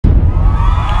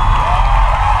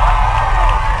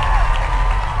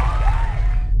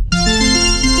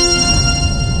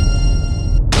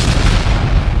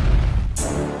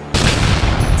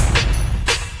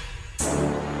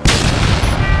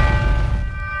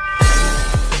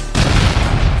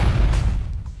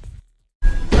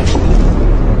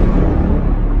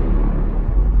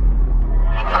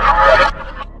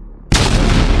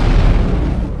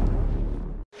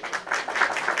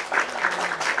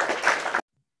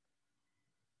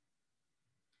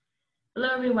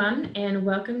Hello, everyone, and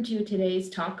welcome to today's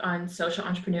talk on Social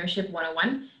Entrepreneurship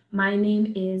 101. My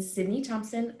name is Sydney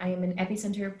Thompson. I am an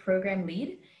Epicenter program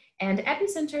lead, and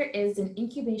Epicenter is an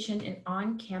incubation and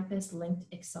on-campus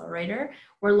linked accelerator.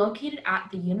 We're located at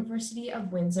the University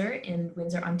of Windsor in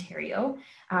Windsor, Ontario.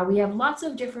 We have lots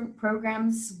of different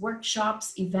programs,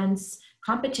 workshops, events,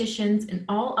 competitions, and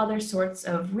all other sorts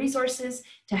of resources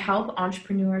to help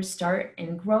entrepreneurs start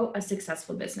and grow a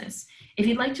successful business. If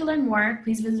you'd like to learn more,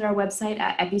 please visit our website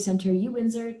at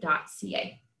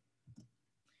epicenteruwindsor.ca.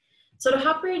 So to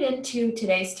hop right into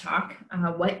today's talk,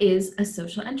 what is a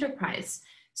social enterprise?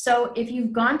 So if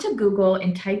you've gone to Google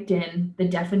and typed in the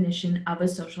definition of a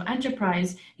social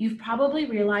enterprise, you've probably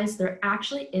realized there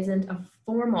actually isn't a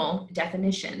formal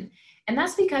definition. And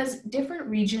that's because different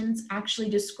regions actually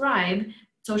describe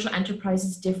social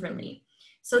enterprises differently.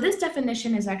 So this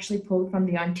definition is actually pulled from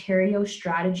the Ontario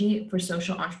Strategy for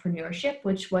Social Entrepreneurship,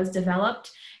 which was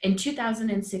developed in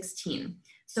 2016.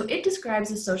 So it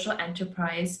describes a social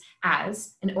enterprise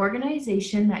as an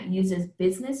organization that uses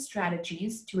business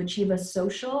strategies to achieve a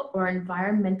social or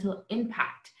environmental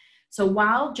impact. So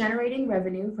while generating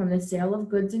revenue from the sale of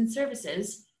goods and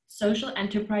services, social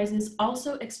enterprises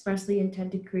also expressly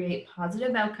intend to create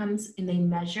positive outcomes and they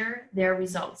measure their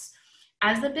results.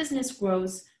 As the business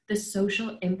grows, the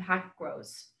social impact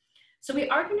grows. So we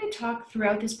are going to talk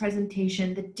throughout this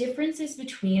presentation the differences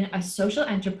between a social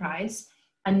enterprise,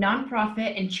 a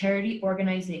nonprofit and charity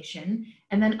organization,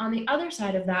 and then on the other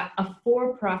side of that, a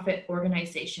for-profit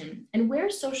organization, and where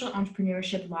social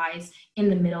entrepreneurship lies in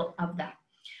the middle of that.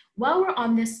 While we're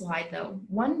on this slide though,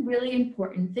 one really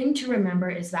important thing to remember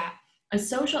is that a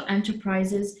social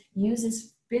enterprise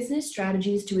uses business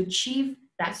strategies to achieve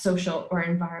that social or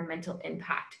environmental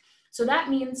impact. So that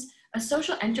means a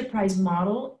social enterprise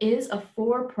model is a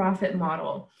for-profit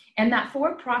model, and that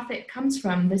for-profit comes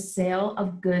from the sale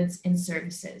of goods and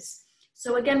services.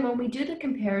 So again, when we do the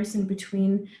comparison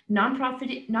between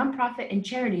nonprofit and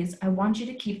charities, I want you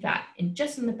to keep that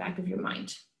just in the back of your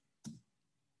mind.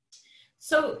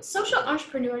 So social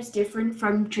entrepreneurs differ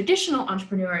from traditional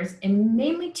entrepreneurs in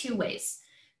mainly two ways.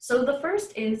 So the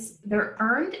first is their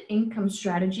earned income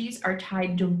strategies are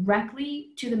tied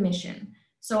directly to the mission.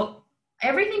 So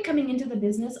everything coming into the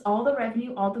business, all the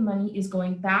revenue, all the money is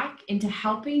going back into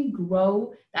helping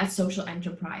grow that social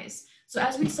enterprise. So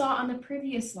as we saw on the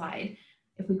previous slide,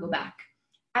 if we go back,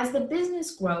 as the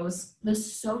business grows, the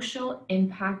social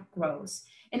impact grows.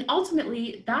 And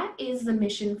ultimately, that is the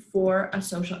mission for a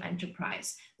social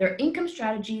enterprise. Their income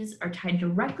strategies are tied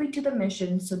directly to the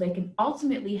mission so they can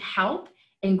ultimately help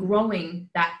in growing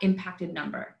that impacted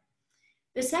number.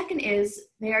 The second is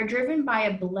they are driven by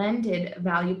a blended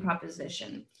value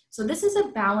proposition. So this is a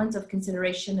balance of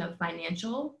consideration of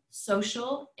financial,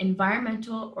 social,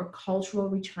 environmental, or cultural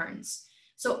returns.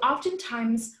 So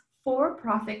oftentimes,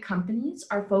 for-profit companies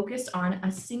are focused on a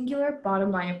singular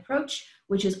bottom line approach,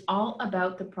 which is all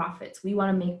about the profits. We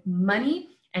want to make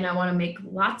money and I want to make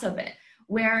lots of it.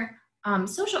 Where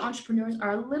social entrepreneurs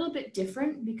are a little bit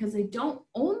different because they don't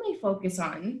only focus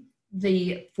on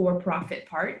the for-profit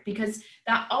part, because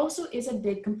that also is a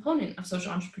big component of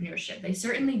social entrepreneurship. They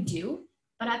certainly do,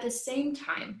 but at the same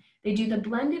time, they do the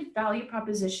blended value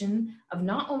proposition of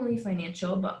not only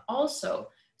financial, but also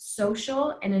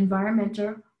social and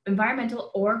environmental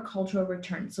or cultural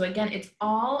returns. So again, it's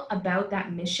all about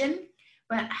that mission,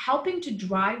 but helping to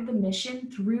drive the mission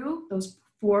through those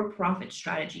for-profit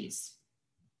strategies.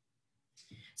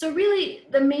 So really,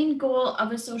 the main goal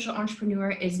of a social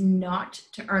entrepreneur is not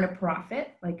to earn a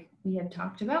profit, like we have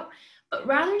talked about, but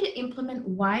rather to implement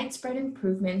widespread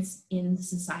improvements in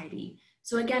society.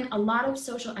 So again, a lot of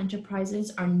social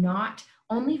enterprises are not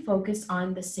only focused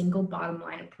on the single bottom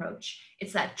line approach.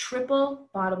 It's that triple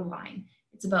bottom line.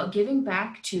 It's about giving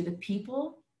back to the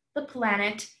people, the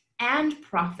planet, and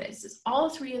profits. It's all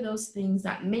three of those things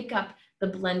that make up the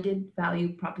blended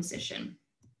value proposition.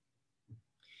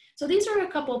 So these are a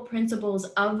couple of principles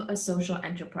of a social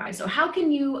enterprise. So how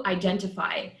can you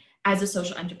identify as a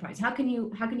social enterprise? How can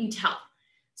you tell?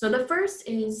 So the first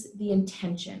is the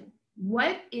intention.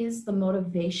 What is the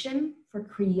motivation for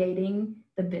creating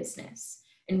the business?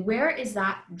 And where is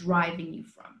that driving you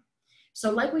from?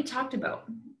 So like we talked about,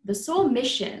 the sole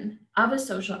mission of a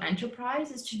social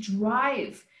enterprise is to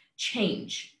drive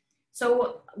change.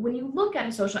 So when you look at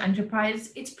a social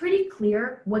enterprise, it's pretty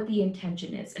clear what the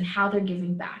intention is and how they're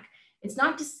giving back. It's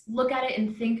not just look at it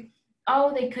and think,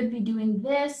 oh, they could be doing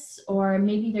this, or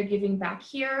maybe they're giving back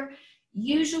here.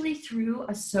 Usually through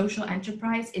a social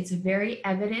enterprise, it's very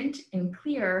evident and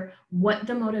clear what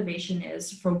the motivation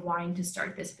is for wanting to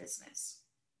start this business.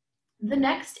 The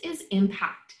next is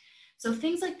impact. So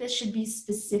things like this should be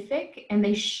specific and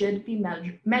they should be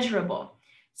measurable.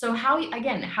 So how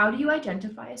do you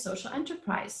identify a social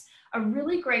enterprise? A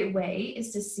really great way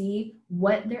is to see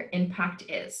what their impact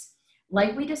is.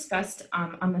 Like we discussed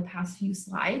on the past few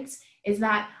slides, is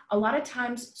that a lot of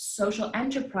times social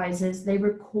enterprises, they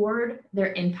record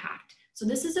their impact. So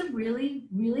this is a really,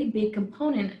 really big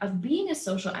component of being a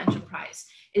social enterprise,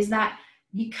 is that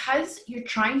because you're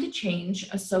trying to change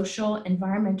a social,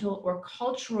 environmental, or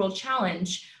cultural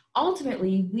challenge,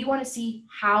 ultimately, we want to see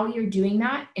how you're doing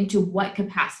that and to what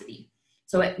capacity.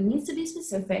 So it needs to be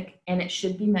specific and it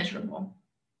should be measurable.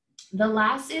 The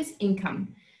last is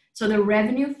income. So the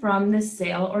revenue from the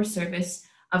sale or service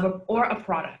of a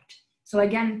product. So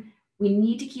again, we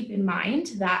need to keep in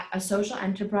mind that a social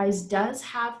enterprise does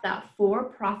have that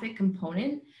for-profit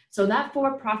component. So that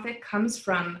for-profit comes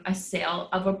from a sale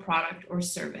of a product or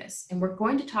service. And we're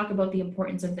going to talk about the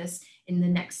importance of this in the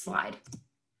next slide.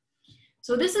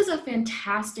 So this is a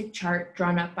fantastic chart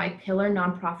drawn up by Pillar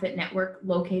Nonprofit Network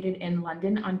located in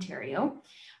London, Ontario.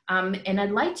 And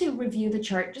I'd like to review the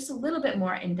chart just a little bit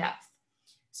more in depth.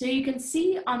 So you can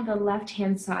see on the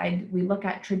left-hand side, we look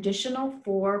at traditional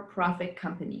for-profit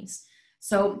companies.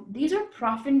 So these are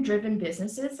profit-driven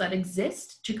businesses that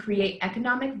exist to create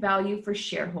economic value for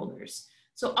shareholders.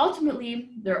 So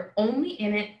ultimately, they're only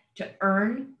in it to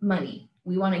earn money.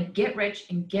 We want to get rich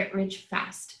and get rich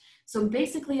fast. So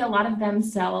basically, a lot of them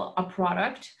sell a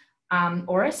product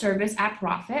or a service at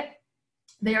profit.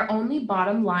 They are only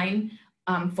bottom line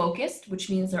focused,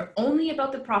 which means they're only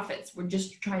about the profits. We're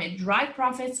just trying to drive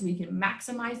profits so we can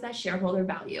maximize that shareholder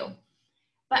value.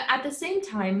 But at the same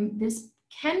time, this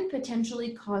can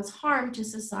potentially cause harm to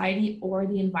society or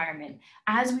the environment,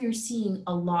 as we are seeing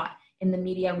a lot in the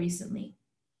media recently.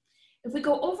 If we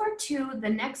go over to the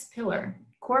next pillar,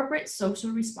 corporate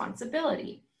social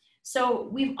responsibility. So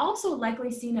we've also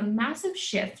likely seen a massive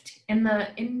shift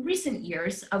in recent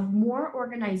years of more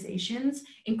organizations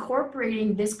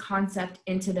incorporating this concept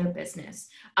into their business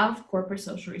of corporate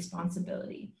social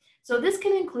responsibility. So this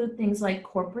can include things like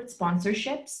corporate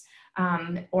sponsorships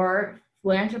or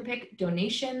philanthropic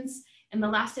donations, and the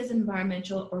last is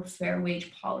environmental or fair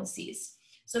wage policies.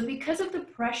 So because of the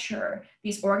pressure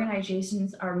these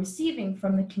organizations are receiving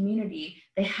from the community,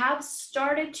 they have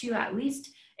started to at least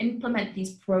implement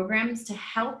these programs to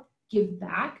help give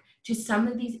back to some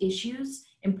of these issues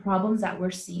and problems that we're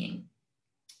seeing.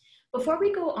 Before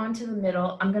we go on to the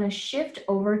middle, I'm going to shift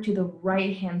over to the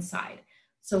right-hand side.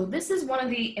 So this is one of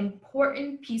the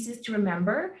important pieces to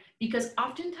remember, because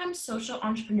oftentimes social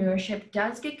entrepreneurship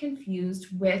does get confused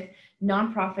with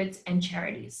nonprofits and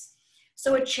charities.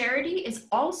 So a charity is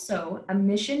also a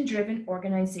mission-driven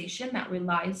organization that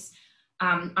relies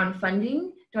on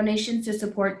funding donations to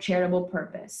support charitable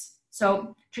purpose.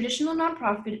 So traditional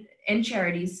nonprofit and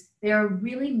charities, they are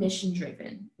really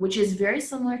mission-driven, which is very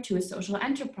similar to a social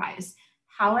enterprise.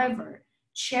 However,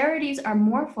 charities are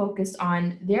more focused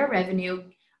on their revenue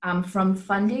from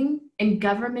funding and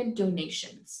government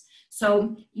donations.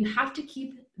 So you have to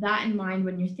keep that in mind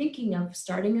when you're thinking of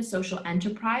starting a social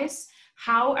enterprise.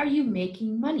 How are you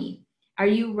making money? Are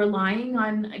you relying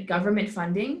on government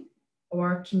funding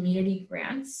or community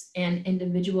grants and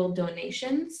individual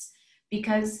donations?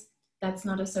 Because that's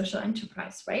not a social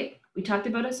enterprise, right? We talked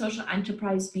about a social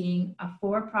enterprise being a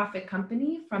for-profit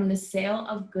company from the sale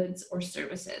of goods or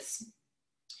services.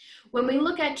 When we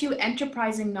look at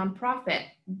enterprising nonprofit,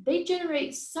 they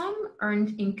generate some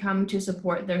earned income to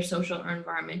support their social or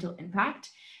environmental impact,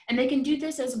 and they can do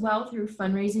this as well through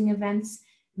fundraising events,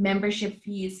 membership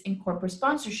fees, and corporate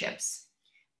sponsorships.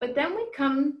 But then we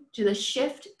come to the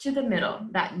shift to the middle,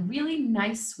 that really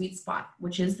nice sweet spot,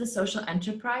 which is the social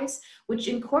enterprise, which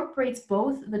incorporates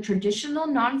both the traditional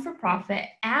non-for-profit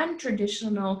and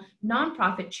traditional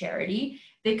nonprofit charity.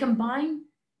 They combine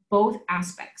both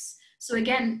aspects. So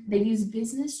again, they use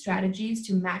business strategies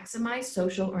to maximize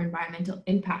social or environmental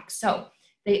impact. So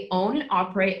they own and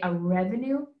operate a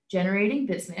revenue generating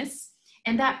business,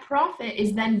 and that profit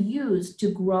is then used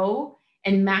to grow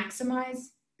and maximize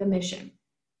the mission.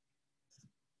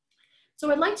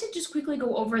 So I'd like to just quickly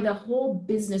go over the whole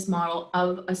business model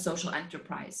of a social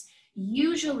enterprise.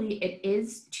 Usually it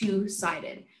is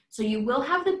two-sided. So you will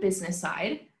have the business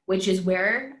side, which is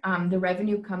where the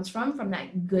revenue comes from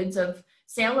that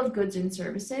sale of goods and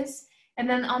services. And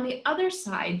then on the other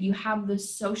side, you have the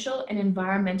social and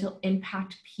environmental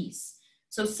impact piece.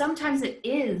 So sometimes it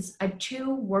is a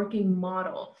two-working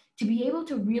model to be able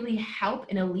to really help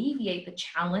and alleviate the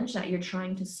challenge that you're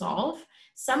trying to solve.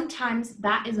 Sometimes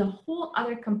that is a whole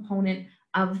other component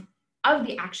of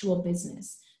the actual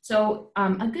business. So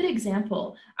a good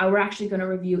example, we're actually going to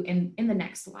review in the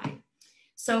next slide.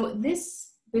 So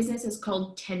this business is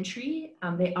called Tentry.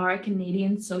 They are a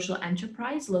Canadian social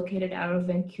enterprise located out of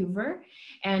Vancouver.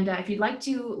 And if you'd like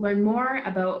to learn more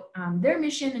about their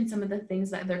mission and some of the things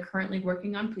that they're currently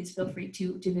working on, please feel free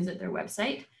to visit their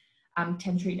website,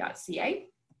 tentry.ca.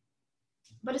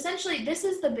 But essentially, this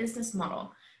is the business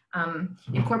model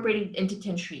incorporated into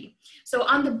Tentry. So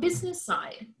on the business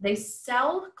side, they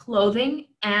sell clothing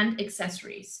and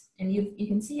accessories. And you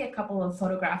can see a couple of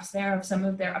photographs there of some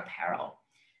of their apparel.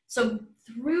 So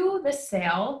through the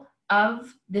sale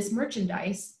of this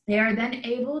merchandise, they are then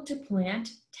able to plant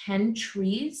 10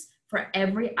 trees for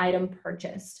every item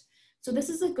purchased. So this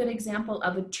is a good example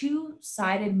of a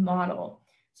two-sided model.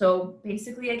 So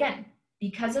basically, again,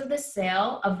 because of the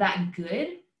sale of that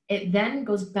good, it then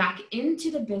goes back into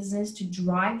the business to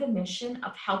drive the mission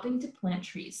of helping to plant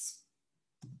trees.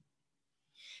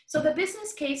 So the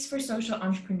business case for social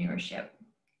entrepreneurship.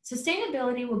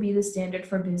 Sustainability will be the standard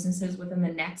for businesses within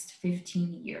the next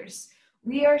 15 years.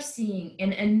 We are seeing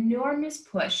an enormous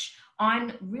push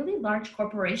on really large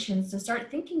corporations to start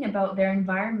thinking about their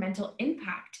environmental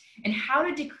impact and how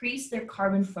to decrease their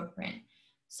carbon footprint.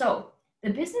 So the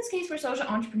business case for social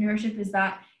entrepreneurship is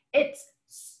that it's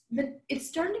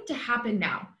starting to happen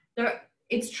now.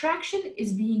 Its traction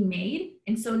is being made,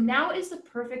 and so now is the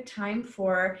perfect time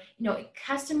for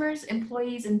customers,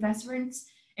 employees,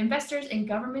 investors, and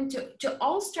government to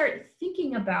all start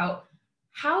thinking about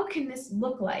how can this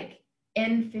look like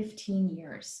in 15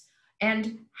 years,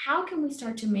 and how can we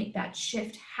start to make that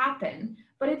shift happen?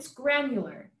 But it's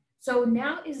granular. So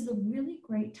now is the really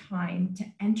great time to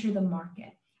enter the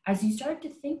market. As you start to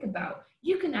think about,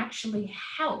 you can actually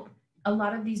help a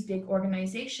lot of these big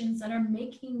organizations that are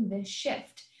making this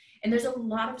shift. And there's a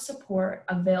lot of support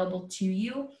available to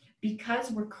you because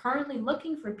we're currently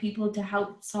looking for people to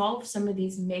help solve some of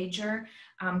these major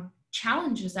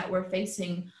challenges that we're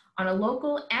facing on a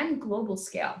local and global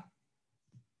scale.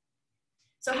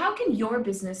 So how can your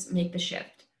business make the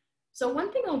shift? So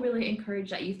one thing I'll really encourage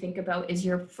that you think about is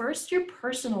your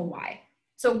personal why.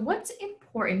 So what's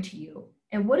important to you?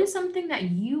 And what is something that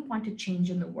you want to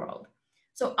change in the world?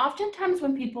 So oftentimes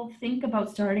when people think about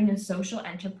starting a social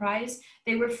enterprise,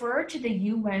 they refer to the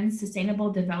UN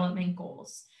Sustainable Development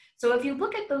Goals. So if you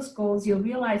look at those goals, you'll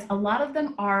realize a lot of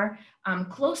them are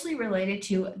closely related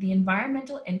to the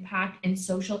environmental impact and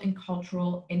social and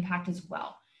cultural impact as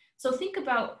well. So think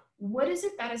about, what is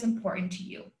it that is important to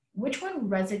you? Which one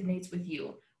resonates with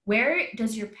you? Where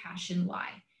does your passion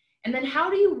lie? And then how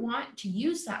do you want to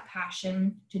use that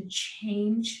passion to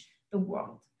change the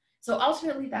world? So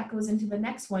ultimately that goes into the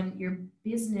next one, your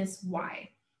business why.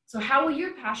 So how will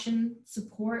your passion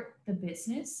support the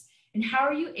business? And how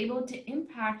are you able to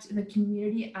impact the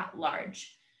community at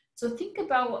large? So think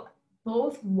about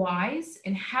both whys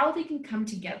and how they can come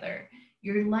together.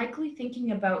 You're likely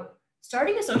thinking about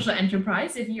starting a social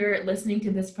enterprise if you're listening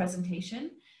to this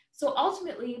presentation. So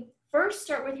ultimately, first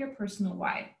start with your personal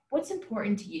why. What's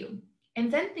important to you?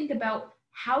 And then think about,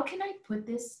 how can I put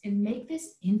this and make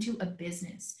this into a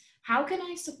business? How can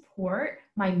I support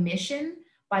my mission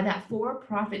by that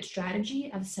for-profit strategy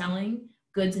of selling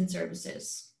goods and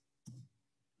services?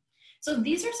 So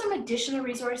these are some additional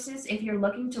resources if you're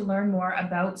looking to learn more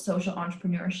about social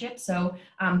entrepreneurship. So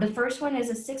the first one is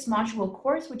a 6-module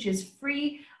course, which is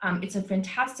free. It's a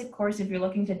fantastic course if you're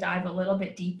looking to dive a little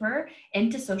bit deeper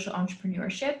into social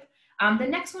entrepreneurship. The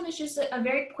next one is just a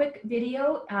very quick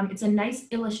video. It's a nice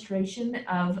illustration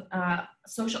of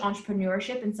social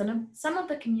entrepreneurship and some of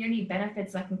the community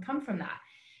benefits that can come from that.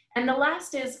 And the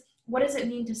last is, what does it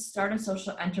mean to start a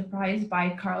social enterprise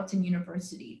by Carleton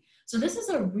University? So this is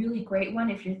a really great one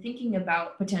if you're thinking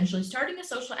about potentially starting a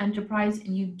social enterprise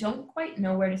and you don't quite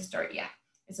know where to start yet.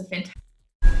 It's a fantastic